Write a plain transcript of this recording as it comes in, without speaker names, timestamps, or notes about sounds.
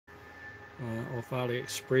off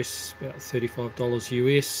AliExpress, about $35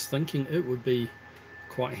 US, thinking it would be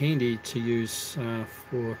quite handy to use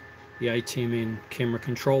for the ATEM and camera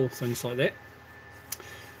control, things like that.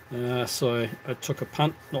 So I took a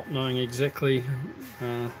punt, not knowing exactly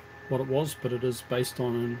what it was, but it is based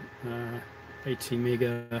on an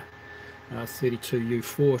ATmega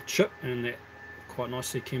 32U4 chip, and that quite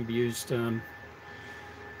nicely can be used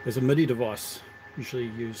as a Midi device, usually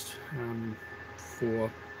used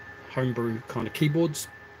for homebrew kind of keyboards.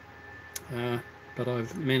 But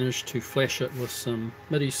I've managed to flash it with some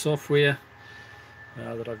Midi software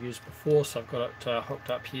that I've used before, so I've got it hooked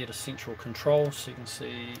up here to central control. So you can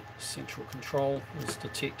see central control is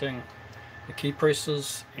detecting the key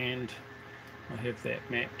presses, and I have that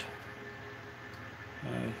mapped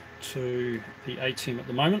to the ATEM at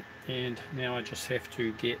the moment. And now I just have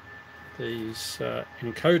to get these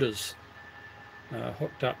encoders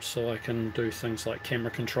hooked up so I can do things like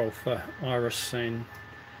camera control for iris and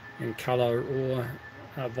color or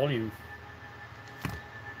volume.